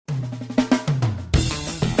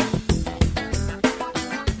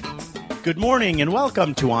Good morning and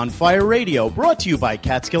welcome to On Fire Radio, brought to you by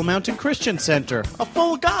Catskill Mountain Christian Center, a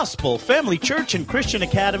full gospel family church and Christian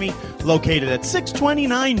academy located at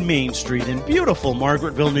 629 Main Street in beautiful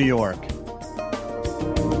Margaretville, New York.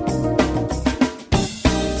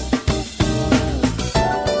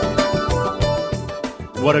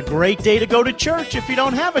 What a great day to go to church. If you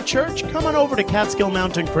don't have a church, come on over to Catskill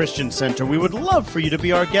Mountain Christian Center. We would love for you to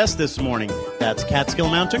be our guest this morning. That's Catskill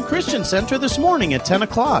Mountain Christian Center this morning at 10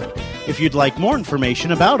 o'clock. If you'd like more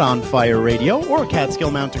information about On Fire Radio or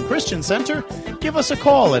Catskill Mountain Christian Center, give us a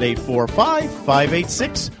call at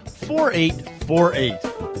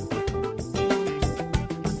 845-586-4848.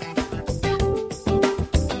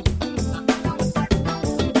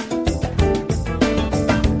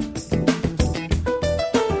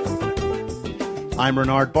 I'm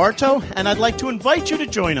Bernard Bartow, and I'd like to invite you to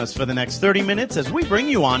join us for the next 30 minutes as we bring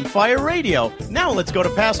you On Fire Radio. Now let's go to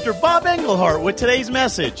Pastor Bob Engelhart with today's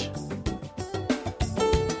message.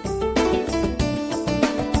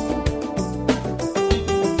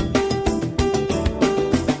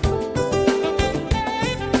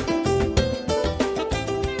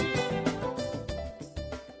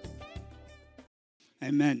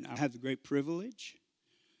 Amen. I have the great privilege.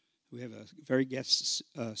 We have a very guest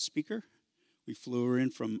speaker. We flew her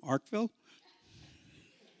in from Arkville.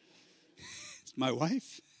 It's my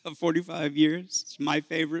wife of 45 years. It's my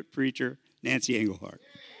favorite preacher, Nancy Engelhart.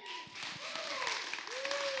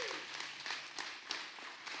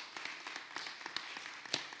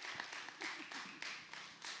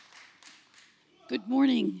 Good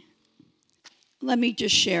morning. Let me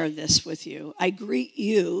just share this with you. I greet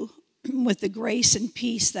you with the grace and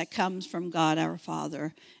peace that comes from God our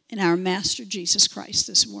Father and our Master Jesus Christ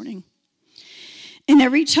this morning. And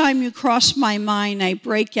every time you cross my mind, I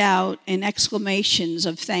break out in exclamations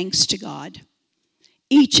of thanks to God.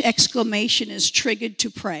 Each exclamation is triggered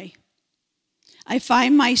to pray. I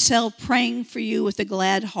find myself praying for you with a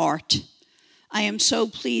glad heart. I am so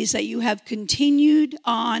pleased that you have continued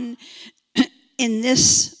on in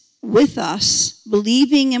this with us,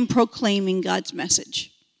 believing and proclaiming God's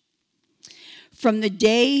message. From the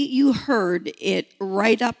day you heard it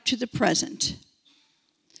right up to the present,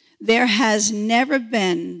 there has never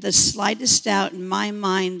been the slightest doubt in my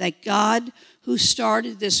mind that God, who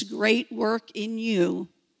started this great work in you,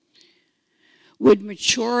 would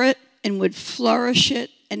mature it and would flourish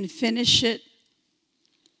it and finish it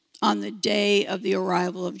on the day of the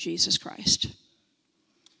arrival of Jesus Christ.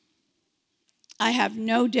 I have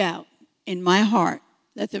no doubt in my heart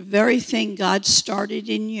that the very thing God started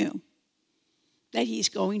in you, that He's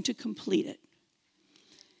going to complete it.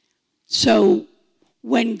 So,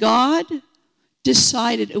 when God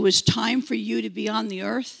decided it was time for you to be on the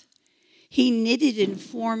earth, He knitted and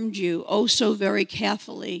formed you oh so very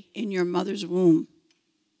carefully in your mother's womb.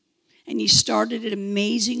 And He started an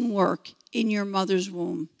amazing work in your mother's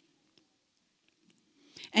womb.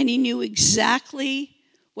 And He knew exactly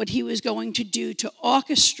what He was going to do to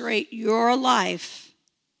orchestrate your life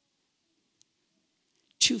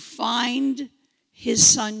to find His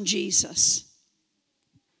Son Jesus.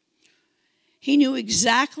 He knew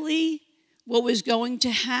exactly what was going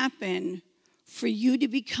to happen for you to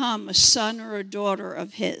become a son or a daughter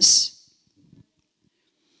of His.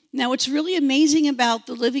 Now, what's really amazing about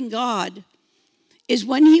the living God is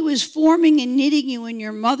when He was forming and knitting you in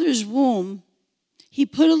your mother's womb, He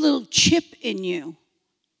put a little chip in you.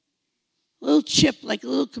 A little chip, like a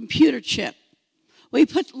little computer chip. Well, He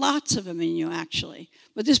put lots of them in you, actually.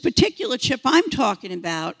 But this particular chip I'm talking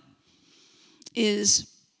about is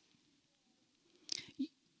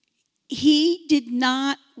He did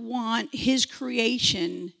not want His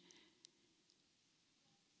creation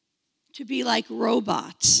to be like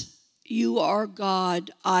robots. You are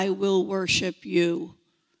God, I will worship you.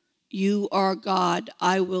 You are God,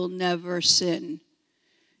 I will never sin.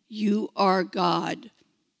 You are God.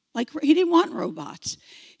 Like, He didn't want robots.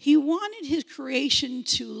 He wanted His creation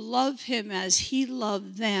to love Him as He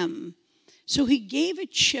loved them. So He gave a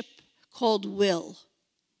chip called will.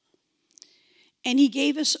 And He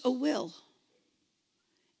gave us a will.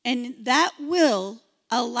 And that will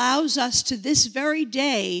allows us to this very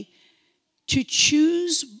day to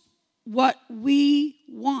choose what we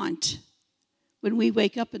want when we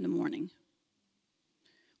wake up in the morning.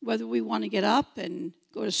 Whether we want to get up and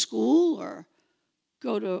go to school or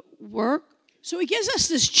go to work. So He gives us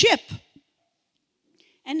this chip.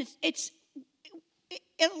 And it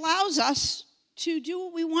allows us to do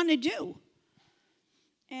what we want to do.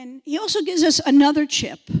 And He also gives us another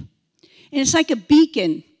chip. And it's like a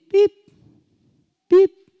beacon. Beep,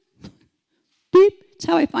 beep, beep. It's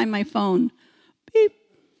how I find my phone. Beep.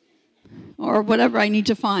 or whatever I need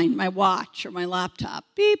to find, my watch or my laptop.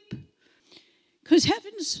 Beep. Because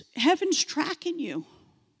heaven's tracking you.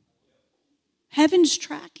 Heaven's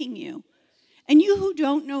tracking you. And you who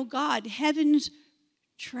don't know God, heaven's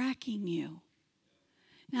tracking you.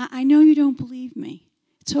 Now, I know you don't believe me.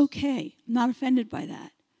 It's okay. I'm not offended by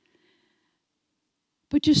that.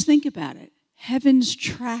 But just think about it. Heaven's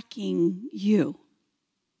tracking you.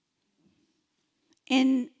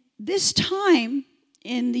 And this time,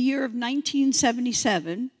 in the year of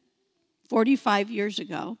 1977, 45 years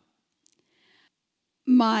ago,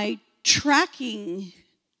 my tracking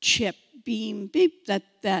chip beam beep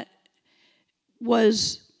that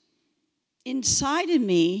was inside of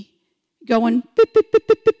me going beep, beep, beep,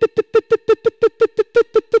 beep, beep, beep, beep, beep, beep, beep, beep,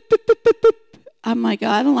 beep, beep, beep, beep, beep, beep. I'm like,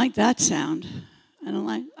 I don't like that sound.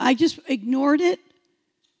 I just ignored it.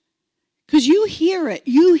 Because you hear it.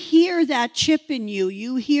 You hear that chip in you.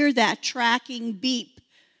 You hear that tracking beep.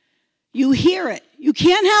 You hear it. You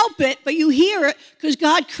can't help it, but you hear it because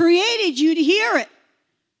God created you to hear it.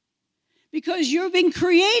 Because you've been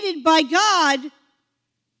created by God.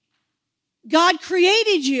 God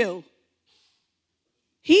created you.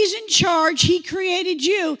 He's in charge. He created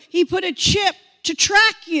you. He put a chip to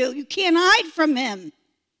track you. You can't hide from him.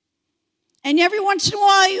 And every once in a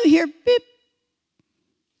while you hear beep,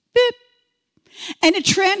 beep. And it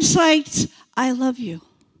translates, I love you.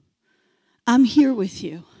 I'm here with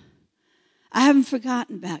you. I haven't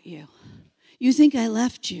forgotten about you. You think I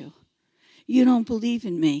left you. You don't believe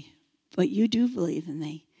in me, but you do believe in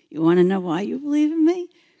me. You want to know why you believe in me?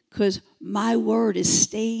 Because my word is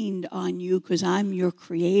stained on you because I'm your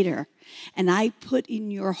creator. And I put in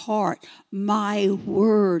your heart my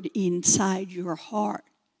word inside your heart.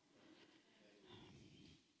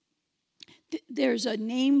 There's a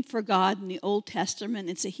name for God in the Old Testament.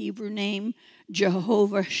 It's a Hebrew name,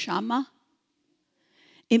 Jehovah Shammah.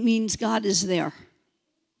 It means God is there.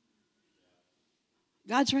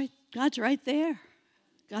 God's right there.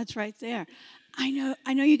 God's right there. I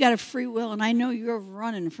know you got a free will, and I know you're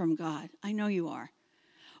running from God. I know you are.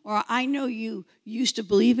 Or I know you used to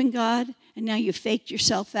believe in God, and now you faked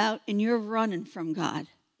yourself out, and you're running from God.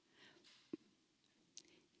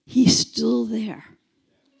 He's still there.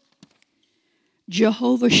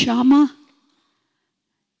 Jehovah Shammah,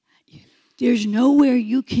 there's nowhere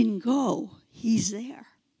you can go. He's there.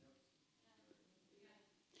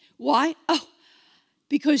 Why? Oh,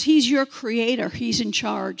 because he's your creator. He's in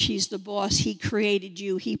charge. He's the boss. He created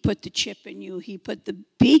you. He put the chip in you. He put the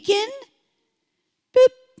beacon.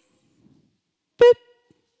 Beep, beep.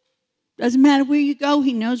 Doesn't matter where you go.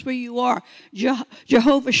 He knows where you are.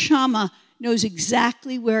 Jehovah Shammah knows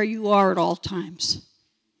exactly where you are at all times.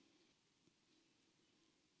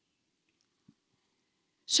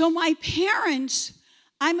 So my parents,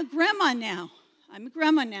 I'm a grandma now,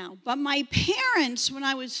 but my parents, when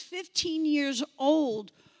I was 15 years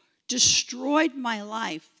old, destroyed my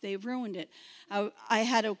life. They ruined it. I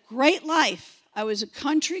had a great life. I was a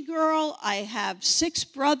country girl. I have 6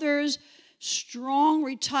 brothers, strong,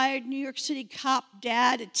 retired New York City cop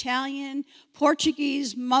dad, Italian,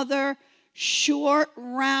 Portuguese mother, short,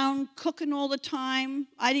 round, cooking all the time.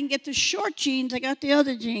 I didn't get the short genes, I got the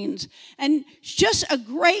other genes. And just a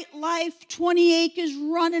great life, 20 acres,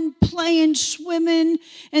 running, playing, swimming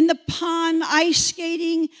in the pond, ice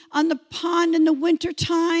skating on the pond in the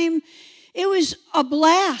wintertime. It was a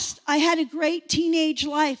blast. I had a great teenage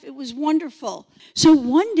life. It was wonderful. So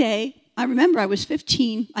one day, I remember I was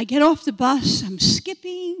 15, I get off the bus, I'm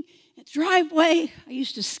skipping the driveway. I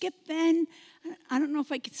used to skip then. I don't know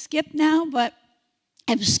if I could skip now, but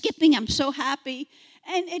I was skipping. I'm so happy.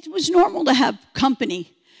 And it was normal to have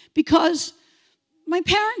company because my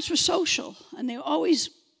parents were social, and they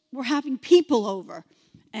always were having people over.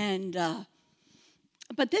 And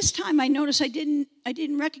but this time I noticed I didn't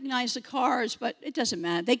recognize the cars, but it doesn't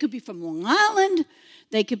matter. They could be from Long Island.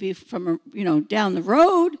 They could be from, down the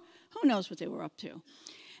road. Who knows what they were up to?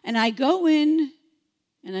 And I go in,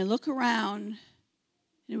 and I look around.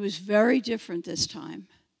 It was very different this time.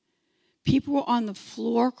 People were on the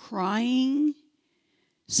floor crying.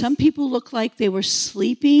 Some people looked like they were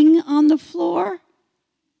sleeping on the floor.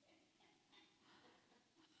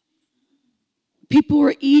 People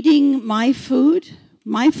were eating my food.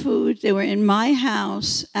 They were in my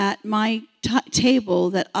house at my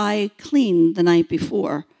table that I cleaned the night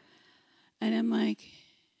before. And I'm like,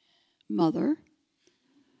 Mother,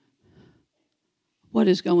 what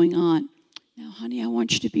is going on? Now, honey, I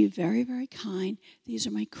want you to be very, very kind. These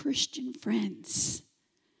are my Christian friends.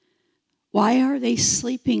 Why are they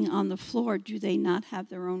sleeping on the floor? Do they not have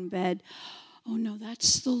their own bed? Oh, no,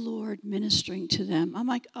 that's the Lord ministering to them. I'm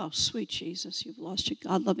like, oh, sweet Jesus, you've lost your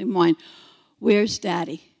God-loving mind. where's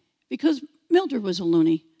Daddy? Because Mildred was a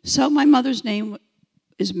loony. So my mother's name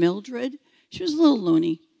is Mildred. She was a little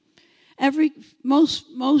loony.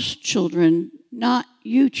 Most children, not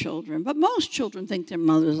you children, but most children think their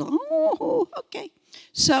mother's, oh, okay.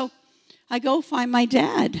 So I go find my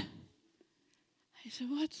dad. I said,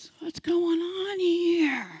 what's going on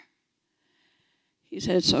here? He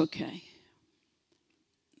said, it's okay.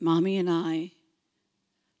 Mommy and I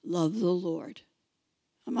love the Lord.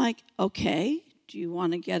 I'm like, okay, do you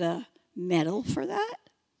want to get a medal for that?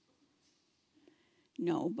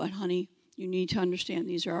 No, but honey, you need to understand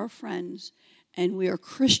these are our friends, and we are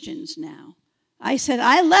Christians now. I said,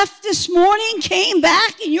 I left this morning, came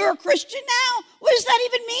back, and you're a Christian now? What does that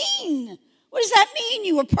even mean? What does that mean?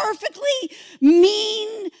 You were perfectly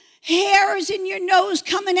mean, hairs in your nose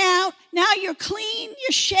coming out. Now you're clean,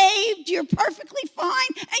 you're shaved, you're perfectly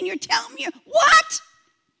fine, and you're telling me, what?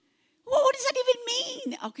 Well, what does that even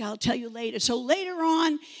mean? Okay, I'll tell you later. So later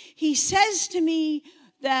on, he says to me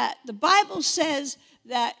that the Bible says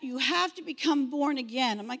that you have to become born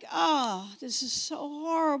again. I'm like, oh, this is so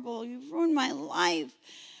horrible. You've ruined my life.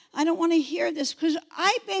 I don't want to hear this because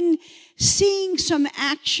I've been seeing some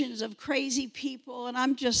actions of crazy people, and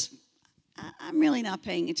I'm really not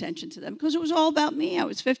paying attention to them because it was all about me. I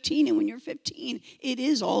was 15, and when you're 15, it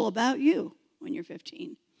is all about you when you're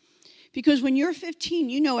 15. Because when you're 15,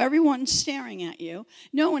 you know everyone's staring at you.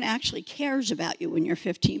 No one actually cares about you when you're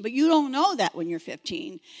 15, but you don't know that when you're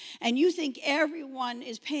 15. And you think everyone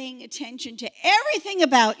is paying attention to everything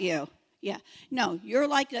about you. Yeah. No, you're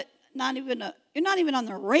like you're not even on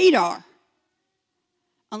the radar.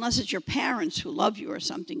 Unless it's your parents who love you or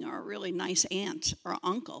something, or a really nice aunt or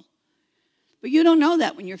uncle. But you don't know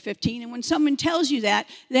that when you're 15, and when someone tells you that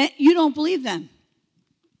you don't believe them.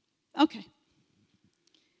 Okay.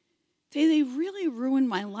 They really ruined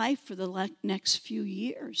my life for the next few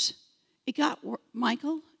years.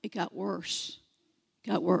 Michael, it got worse. It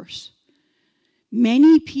got worse.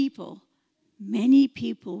 Many people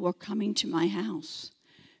were coming to my house.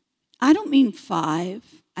 I don't mean 5,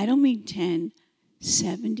 I don't mean 10,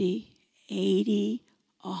 70, 80,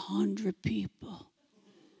 100 people.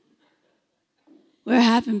 We're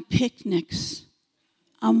having picnics.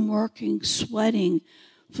 I'm working, sweating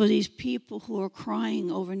for these people who are crying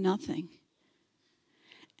over nothing.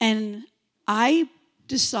 And I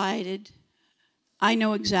decided, I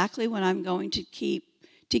know exactly what I'm going to keep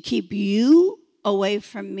you away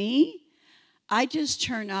from me. I just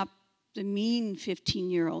turn up the mean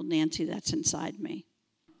 15-year-old Nancy that's inside me.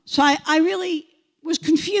 So I really was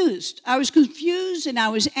confused. I was confused and I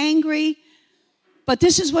was angry. But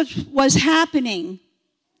this is what was happening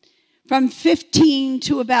from 15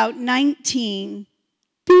 to about 19.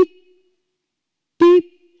 Beep, beep,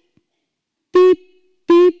 beep,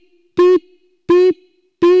 beep, beep, beep,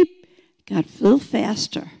 beep. Got a little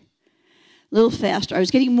faster. I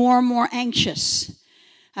was getting more and more anxious.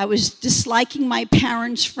 I was disliking my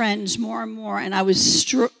parents' friends more and more, and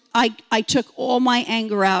I took all my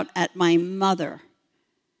anger out at my mother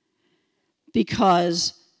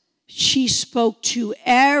because she spoke to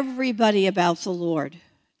everybody about the Lord.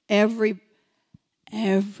 Everybody.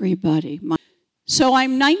 So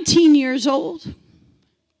I'm 19 years old.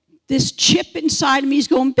 This chip inside of me is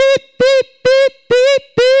going beep, beep, beep, beep,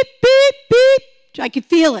 beep, beep, beep. I could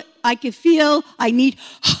feel it.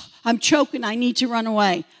 I'm choking. I need to run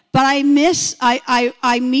away. But I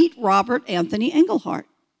meet Robert Anthony Engelhart.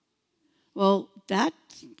 Well,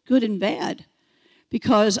 that's good and bad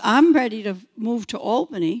because I'm ready to move to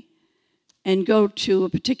Albany and go to a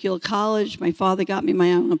particular college. My father got me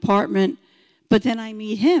my own apartment. But then I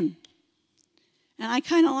meet him. And I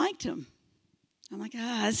kind of liked him. I'm like,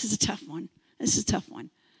 this is a tough one.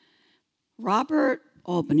 Robert,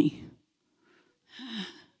 Albany.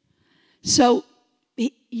 So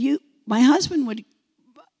my husband would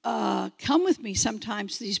come with me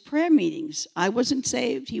sometimes to these prayer meetings. I wasn't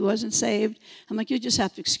saved. He wasn't saved. I'm like, you just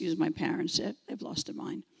have to excuse my parents. They've lost their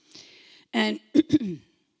mind. And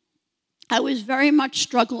I was very much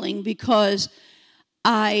struggling because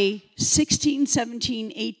 16,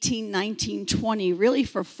 17, 18, 19, 20, really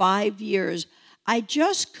for 5 years, I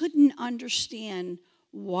just couldn't understand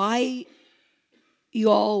why you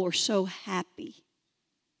all were so happy.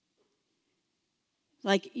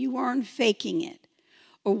 Like you weren't faking it.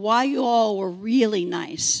 Or why you all were really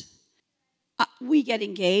nice. We get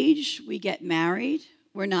engaged, we get married,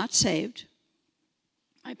 we're not saved.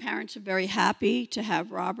 My parents are very happy to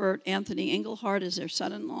have Robert Anthony Engelhart as their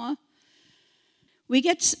son-in-law. We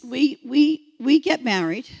get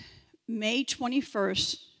married May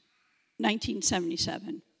 21st,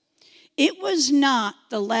 1977. It was not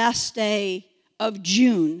the last day of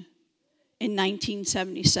June in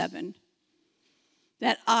 1977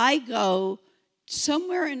 that I go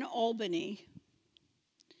somewhere in Albany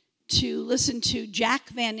to listen to Jack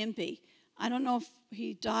Van Impe. I don't know if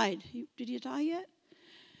he died. Did he die yet?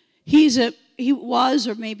 He was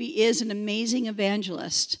or maybe is an amazing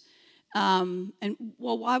evangelist. And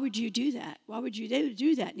well, why would you do that? Why would you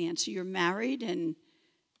do that, Nancy? You're married, and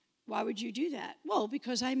why would you do that? Well,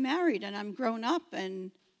 because I'm married and I'm grown up and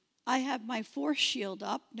I have my force shield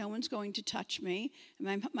up. No one's going to touch me.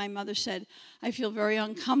 And my mother said, I feel very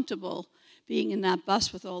uncomfortable being in that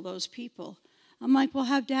bus with all those people. I'm like, well,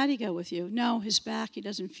 have Daddy go with you. No, his back, he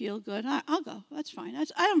doesn't feel good. I'll go. That's fine. I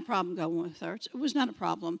don't have a problem going with her. It was not a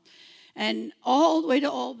problem. And all the way to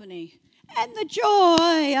Albany. And the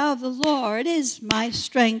joy of the Lord is my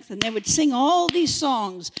strength. And they would sing all these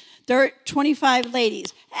songs. There are 25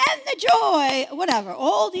 ladies. And the joy, whatever,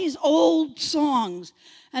 all these old songs.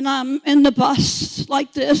 And I'm in the bus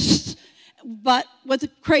like this, but with the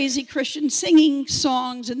crazy Christian singing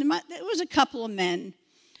songs. And there was a couple of men.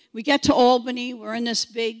 We get to Albany. We're in this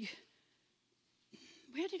big,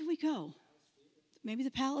 where did we go? Maybe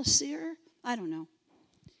the Palace Theater? I don't know.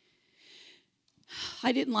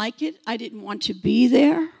 I didn't like it. I didn't want to be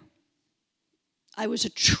there. I was a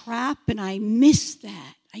trap, and I missed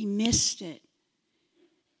that. I missed it.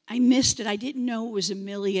 I didn't know it was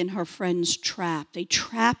Amelia and her friends' trap. They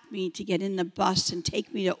trapped me to get in the bus and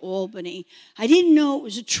take me to Albany. I didn't know it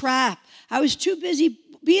was a trap. I was too busy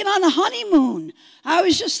being on a honeymoon. I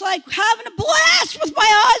was just like having a blast with my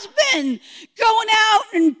husband, going out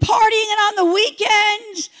and partying on the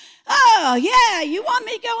weekends. Oh, yeah, you want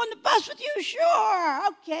me to go on the bus with you? Sure.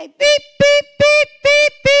 Okay. Beep, beep, beep,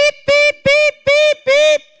 beep, beep, beep, beep, beep,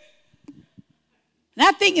 beep.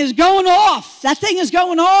 That thing is going off. That thing is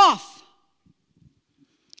going off.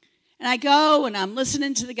 And I go and I'm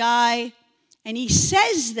listening to the guy, and he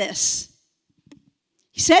says this.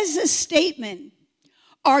 He says this statement.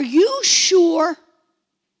 Are you sure?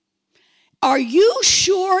 Are you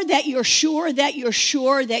sure that you're sure that you're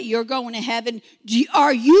sure that you're going to heaven?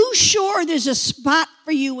 Are you sure there's a spot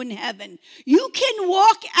for you in heaven? You can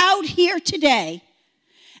walk out here today,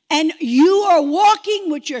 and you are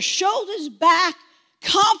walking with your shoulders back,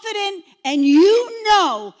 confident, and you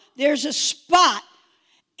know there's a spot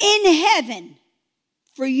in heaven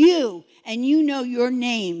for you, and you know your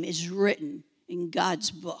name is written in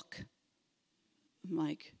God's book. I'm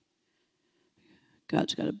like,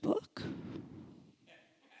 God's got a book?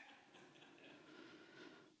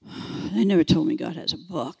 They never told me God has a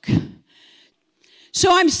book.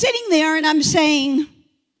 So I'm sitting there and I'm saying,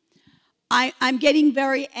 I'm getting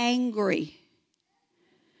very angry,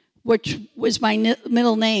 which was my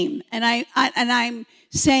middle name. And I'm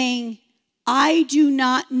saying, I do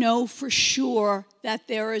not know for sure that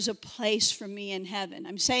there is a place for me in heaven.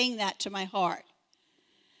 I'm saying that to my heart.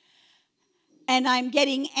 And I'm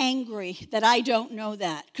getting angry that I don't know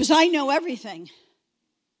that, because I know everything.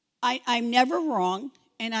 I'm never wrong,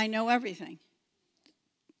 and I know everything.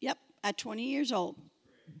 Yep, at 20 years old.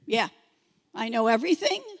 Yeah, I know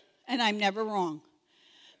everything, and I'm never wrong.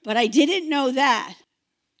 But I didn't know that.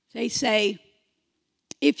 They say,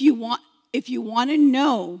 if you want to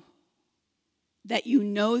know that you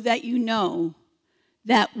know that you know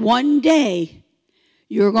that one day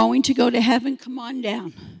you're going to go to heaven, come on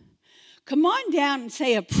down. Come on down and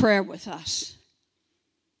say a prayer with us.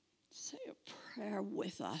 Say a prayer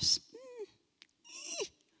with us.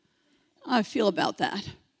 How I feel about that.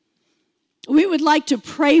 We would like to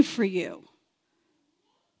pray for you.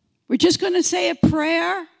 We're just going to say a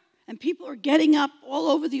prayer, and people are getting up all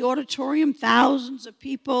over the auditorium. Thousands of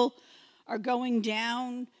people are going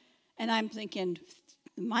down, and I'm thinking,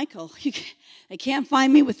 Michael, they can't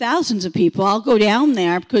find me with thousands of people. I'll go down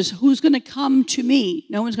there, because who's going to come to me?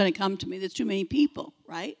 No one's going to come to me. There's too many people,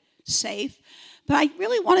 right? Safe. But I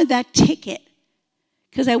really wanted that ticket,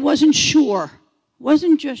 because I wasn't sure.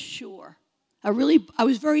 Wasn't just sure. I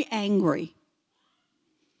was very angry.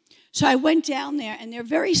 So I went down there, and they're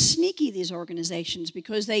very sneaky, these organizations,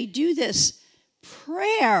 because they do this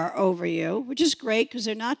prayer over you, which is great, because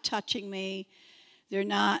they're not touching me. They're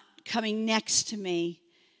not coming next to me.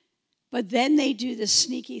 But then they do this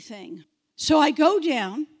sneaky thing. So I go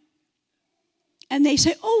down, and they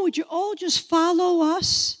say, oh, would you all just follow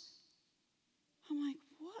us? I'm like,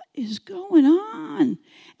 what is going on?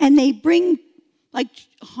 And they bring like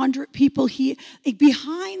 100 people here. Like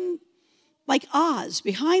behind, like Oz,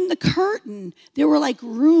 behind the curtain, there were like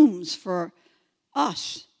rooms for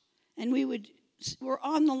us. And we're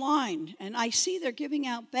on the line, and I see they're giving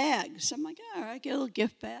out bags. I'm like, all right, get a little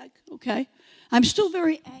gift bag, okay. I'm still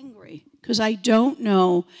very angry, because I don't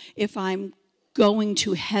know if I'm going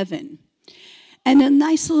to heaven. And a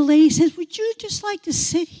nice little lady says, would you just like to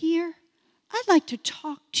sit here? I'd like to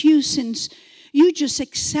talk to you since you just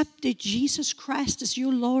accepted Jesus Christ as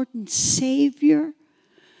your Lord and Savior.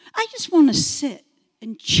 I just want to sit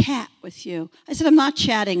and chat with you. I said, I'm not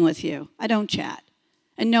chatting with you. I don't chat.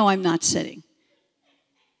 And no, I'm not sitting.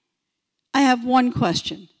 I have one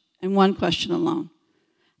question, and one question alone.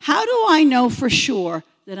 How do I know for sure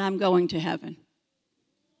that I'm going to heaven?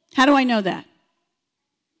 How do I know that?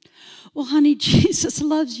 Well, honey, Jesus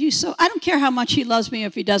loves you so. I don't care how much he loves me or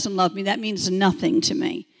if he doesn't love me. That means nothing to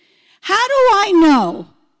me. How do I know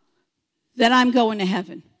that I'm going to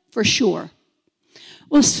heaven for sure?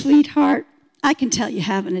 Well, sweetheart, I can tell you're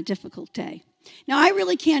having a difficult day. Now, I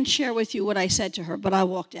really can't share with you what I said to her, but I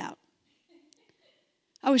walked out.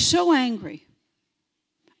 I was so angry.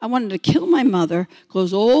 I wanted to kill my mother,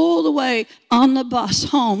 goes all the way on the bus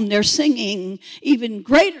home. They're singing even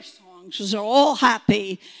greater songs because they're all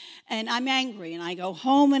happy. And I'm angry. And I go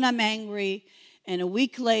home and I'm angry. And a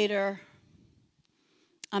week later,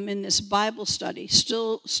 I'm in this Bible study,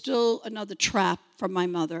 still another trap from my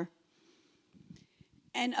mother.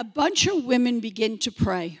 And a bunch of women begin to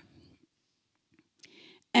pray.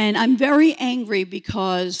 And I'm very angry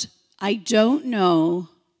because I don't know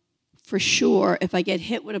for sure if I get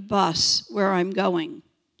hit with a bus where I'm going.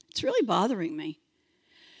 It's really bothering me.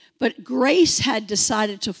 But grace had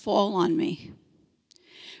decided to fall on me.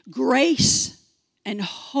 Grace and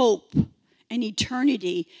hope and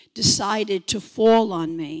eternity decided to fall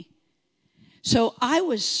on me. So I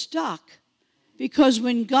was stuck because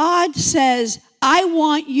when God says, I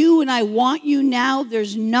want you and I want you now,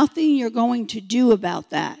 there's nothing you're going to do about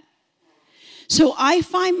that. So I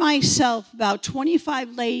find myself, about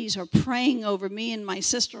 25 ladies are praying over me and my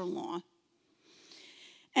sister-in-law.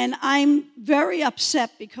 And I'm very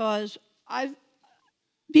upset because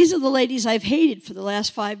these are the ladies I've hated for the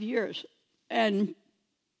last 5 years. And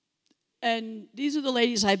these are the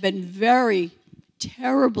ladies I've been very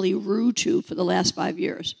terribly rude to for the last 5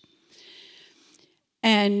 years.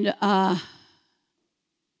 And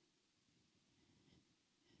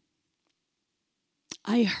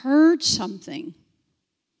I heard something.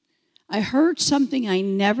 I heard something I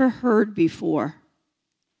never heard before.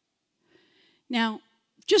 Now,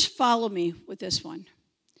 just follow me with this one.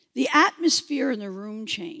 The atmosphere in the room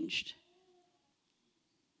changed.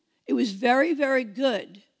 It was very, very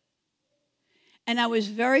good. And I was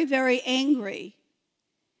very, very angry.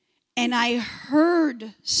 And I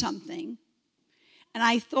heard something. And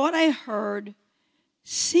I thought I heard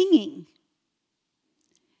singing.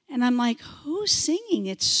 And I'm like, who's singing?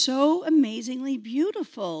 It's so amazingly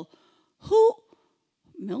beautiful.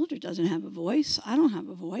 Mildred doesn't have a voice. I don't have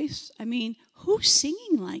a voice. I mean, who's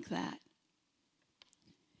singing like that?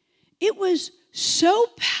 It was so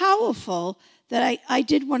powerful that I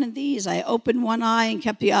did one of these. I opened one eye and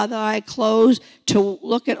kept the other eye closed to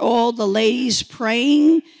look at all the ladies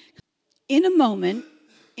praying. In a moment,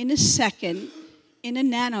 in a second, in a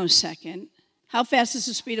nanosecond, how fast is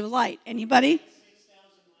the speed of light? Anybody?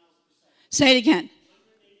 Say it again.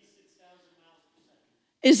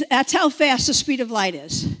 That's how fast the speed of light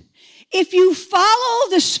is. If you follow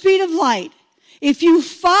the speed of light, if you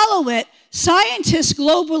follow it, scientists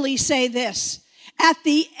globally say this. At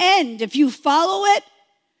the end, if you follow it,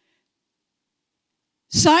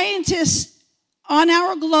 scientists on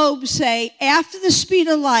our globe say after the speed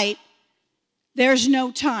of light, there's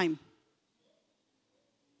no time.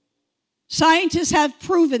 Scientists have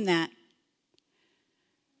proven that.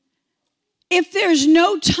 If there's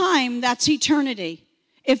no time, that's eternity.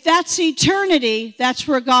 If that's eternity, that's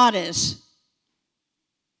where God is.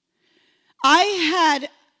 I had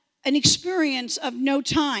an experience of no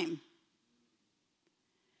time.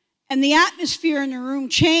 And the atmosphere in the room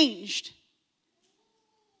changed.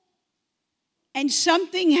 And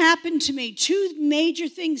something happened to me. Two major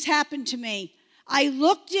things happened to me. I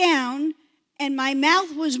looked down and my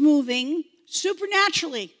mouth was moving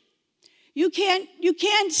supernaturally. You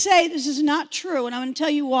can't say this is not true, and I'm going to tell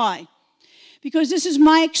you why. Because this is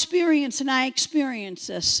my experience, and I experienced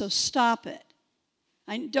this, so stop it.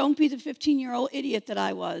 Don't be the 15-year-old idiot that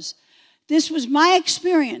I was. This was my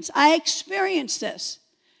experience. I experienced this.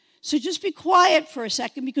 So just be quiet for a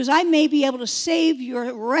second, because I may be able to save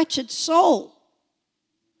your wretched soul.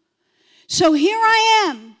 So here I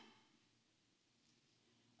am.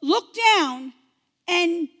 Look down,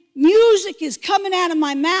 and music is coming out of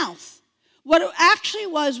my mouth. What it actually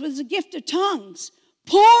was the gift of tongues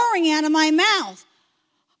pouring out of my mouth.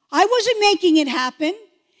 I wasn't making it happen.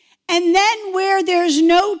 And then where there's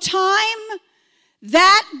no time,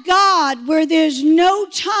 that God, where there's no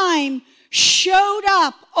time, showed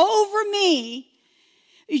up over me.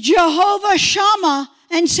 Jehovah Shammah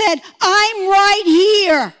and said, I'm right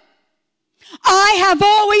here. I have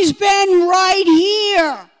always been right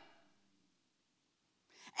here.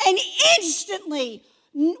 And instantly,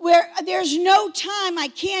 where there's no time, I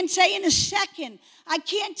can't say in a second, I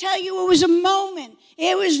can't tell you it was a moment.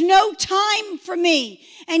 It was no time for me.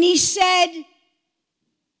 And he said,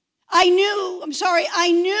 I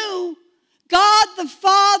knew God the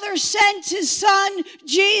Father sent his Son,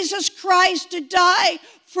 Jesus Christ, to die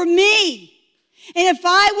for me. And if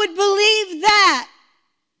I would believe that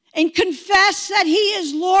and confess that he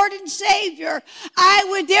is Lord and Savior,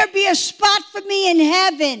 there'd be a spot for me in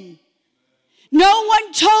heaven. No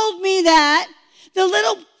one told me that. The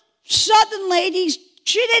little Southern lady,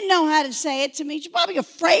 she didn't know how to say it to me. She's probably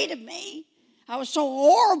afraid of me. I was so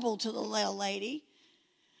horrible to the little lady.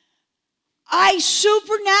 I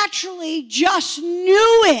supernaturally just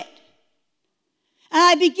knew it. And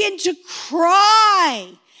I began to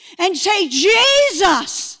cry and say,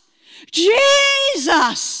 Jesus,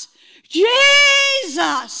 Jesus,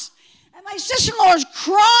 Jesus. And my sister-in-law is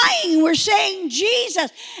crying. We're saying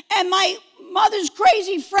Jesus. And my mother's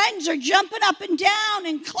crazy friends are jumping up and down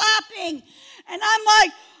and clapping. And I'm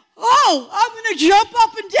like, oh, I'm going to jump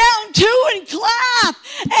up and down too and clap.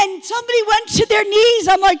 And somebody went to their knees.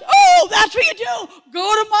 I'm like, oh, that's what you do.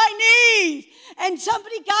 Go to my knees. And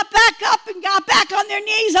somebody got back up and got back on their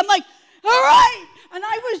knees. I'm like, all right. And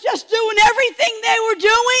I was just doing everything they were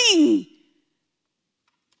doing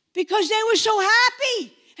because they were so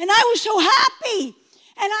happy. And I was so happy.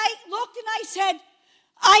 And I looked and I said,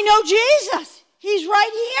 I know Jesus. He's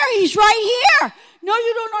right here. He's right here. No,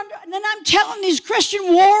 you don't and then I'm telling these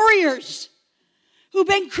Christian warriors who've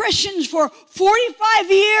been Christians for 45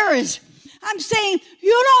 years. I'm saying,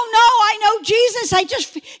 you don't know. I know Jesus.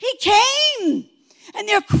 He came. And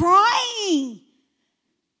they're crying.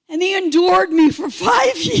 And they endured me for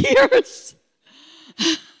 5 years.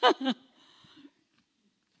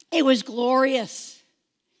 It was glorious.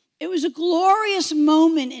 It was a glorious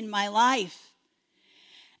moment in my life.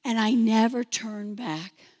 And I never turned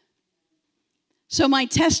back. So my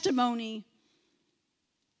testimony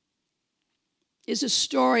is a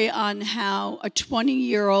story on how a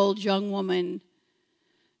 20-year-old young woman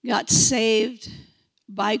got saved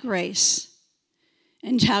by grace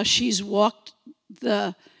and how she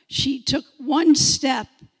took one step,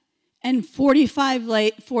 and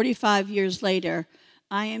 45 years later,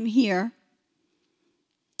 I am here,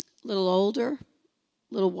 a little older, a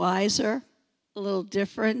little wiser, a little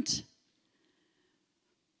different.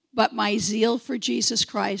 But my zeal for Jesus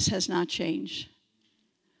Christ has not changed.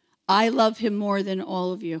 I love him more than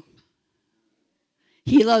all of you.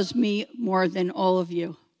 He loves me more than all of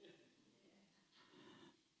you.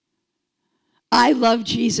 I love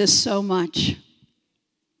Jesus so much.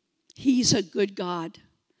 He's a good God.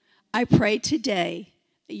 I pray today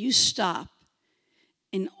that you stop,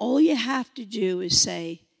 and all you have to do is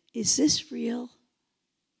say, is this real?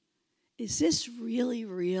 Is this really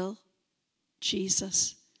real,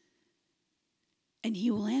 Jesus? And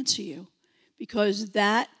he will answer you, because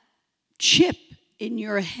that chip in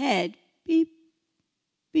your head, beep,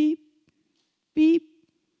 beep, beep,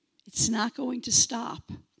 it's not going to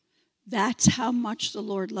stop. That's how much the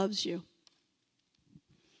Lord loves you.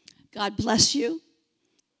 God bless you.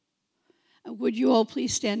 Would you all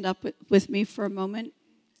please stand up with me for a moment?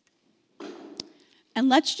 And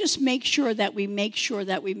let's just make sure that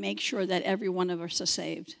every one of us are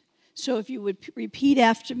saved. So if you would repeat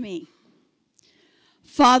after me.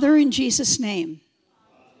 Father, in Jesus' name,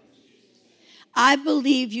 I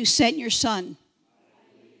believe you sent your Son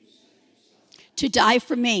to die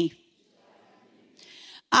for me.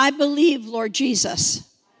 I believe, Lord Jesus,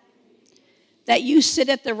 that you sit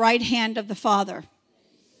at the right hand of the Father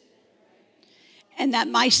and that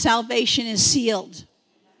my salvation is sealed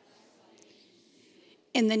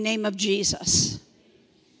in the name of Jesus.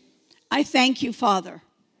 I thank you, Father,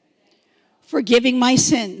 for forgiving my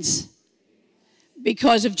sins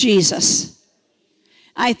because of Jesus.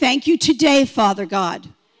 I thank you today, Father God,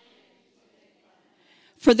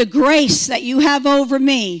 for the grace that you have over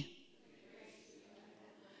me.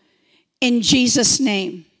 In Jesus'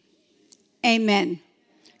 name, amen.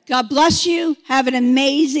 God bless you. Have an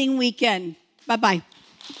amazing weekend. Bye-bye.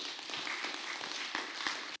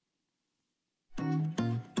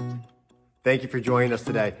 Thank you for joining us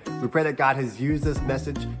today. We pray that God has used this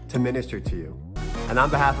message to minister to you. And on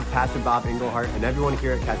behalf of Pastor Bob Englehart and everyone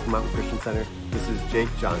here at Catskill Mountain Christian Center, this is Jake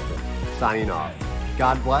Johnson signing off.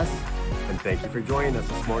 God bless, and thank you for joining us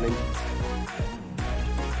this morning.